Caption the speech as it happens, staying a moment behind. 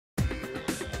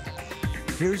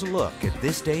Here's a look at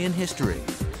this day in history.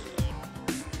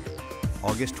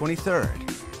 August 23rd.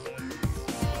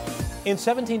 In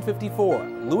 1754,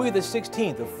 Louis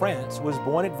XVI of France was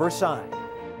born at Versailles.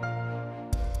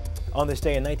 On this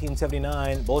day in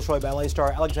 1979, Bolshoi ballet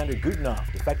star Alexander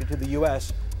Gutenov defected to the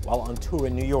U.S. while on tour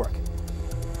in New York.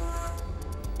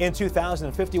 In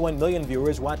 2000, 51 million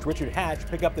viewers watched Richard Hatch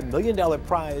pick up the $1 million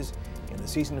prize in the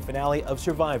season finale of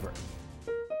Survivor.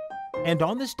 And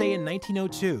on this day in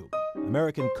 1902,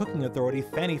 American cooking authority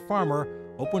Fannie Farmer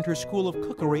opened her School of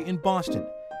Cookery in Boston.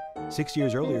 6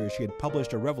 years earlier, she had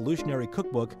published a revolutionary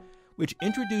cookbook which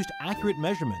introduced accurate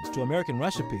measurements to American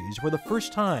recipes for the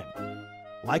first time.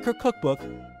 Like her cookbook,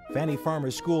 Fannie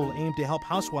Farmer's school aimed to help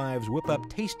housewives whip up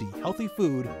tasty, healthy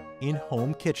food in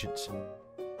home kitchens.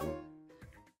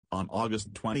 On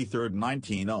August 23,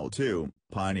 1902,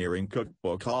 pioneering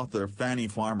cookbook author Fannie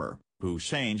Farmer, who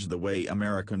changed the way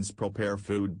Americans prepare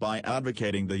food by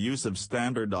advocating the use of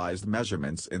standardized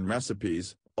measurements in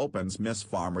recipes, opens Miss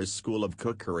Farmer's School of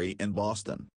Cookery in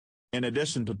Boston. In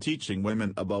addition to teaching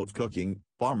women about cooking,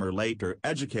 Farmer later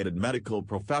educated medical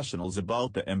professionals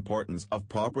about the importance of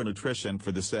proper nutrition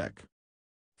for the sick.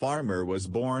 Farmer was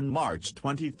born March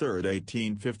 23,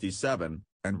 1857,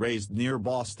 and raised near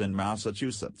Boston,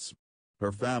 Massachusetts.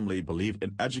 Her family believed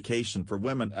in education for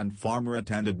women and Farmer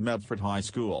attended Medford High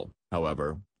School.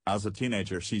 However, as a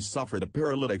teenager she suffered a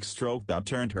paralytic stroke that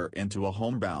turned her into a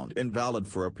homebound invalid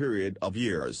for a period of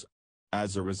years.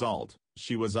 As a result,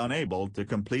 she was unable to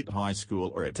complete high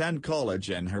school or attend college,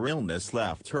 and her illness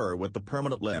left her with a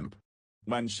permanent limp.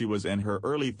 When she was in her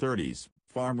early 30s,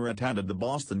 Farmer attended the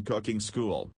Boston Cooking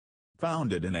School.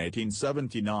 Founded in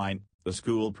 1879, the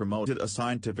school promoted a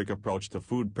scientific approach to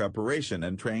food preparation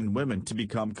and trained women to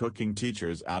become cooking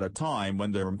teachers at a time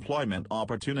when their employment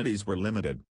opportunities were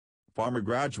limited. Farmer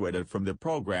graduated from the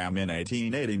program in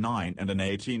 1889 and in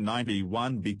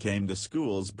 1891 became the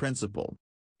school's principal.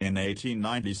 In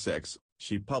 1896,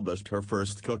 she published her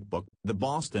first cookbook, the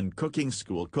Boston Cooking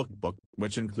School Cookbook,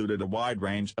 which included a wide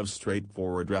range of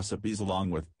straightforward recipes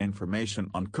along with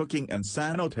information on cooking and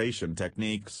sanitation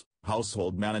techniques,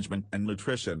 household management and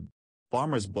nutrition.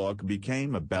 Farmer's book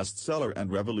became a bestseller and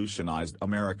revolutionized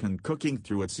American cooking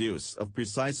through its use of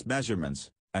precise measurements,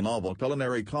 a novel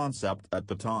culinary concept at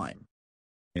the time.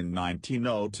 In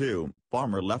 1902,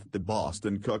 Farmer left the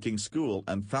Boston Cooking School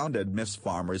and founded Miss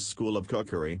Farmer's School of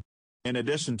Cookery. In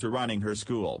addition to running her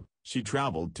school, she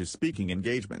traveled to speaking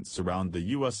engagements around the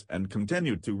U.S. and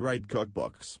continued to write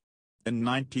cookbooks. In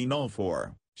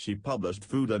 1904, she published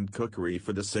Food and Cookery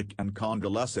for the Sick and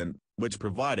Convalescent, which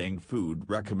providing food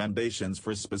recommendations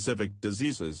for specific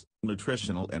diseases,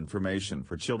 nutritional information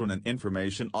for children and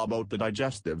information about the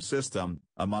digestive system,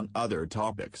 among other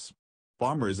topics.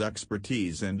 Farmer's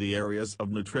expertise in the areas of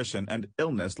nutrition and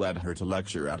illness led her to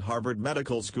lecture at Harvard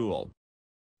Medical School.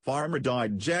 Farmer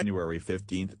died January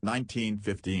 15,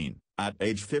 1915, at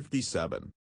age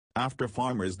 57. After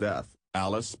Farmer's death,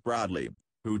 Alice Bradley,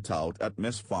 who taught at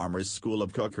Miss Farmer's School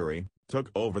of Cookery,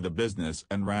 took over the business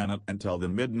and ran it until the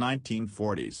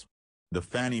mid-1940s. The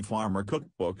Fannie Farmer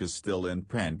Cookbook is still in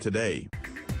print today.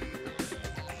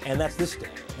 And that's this day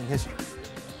in history.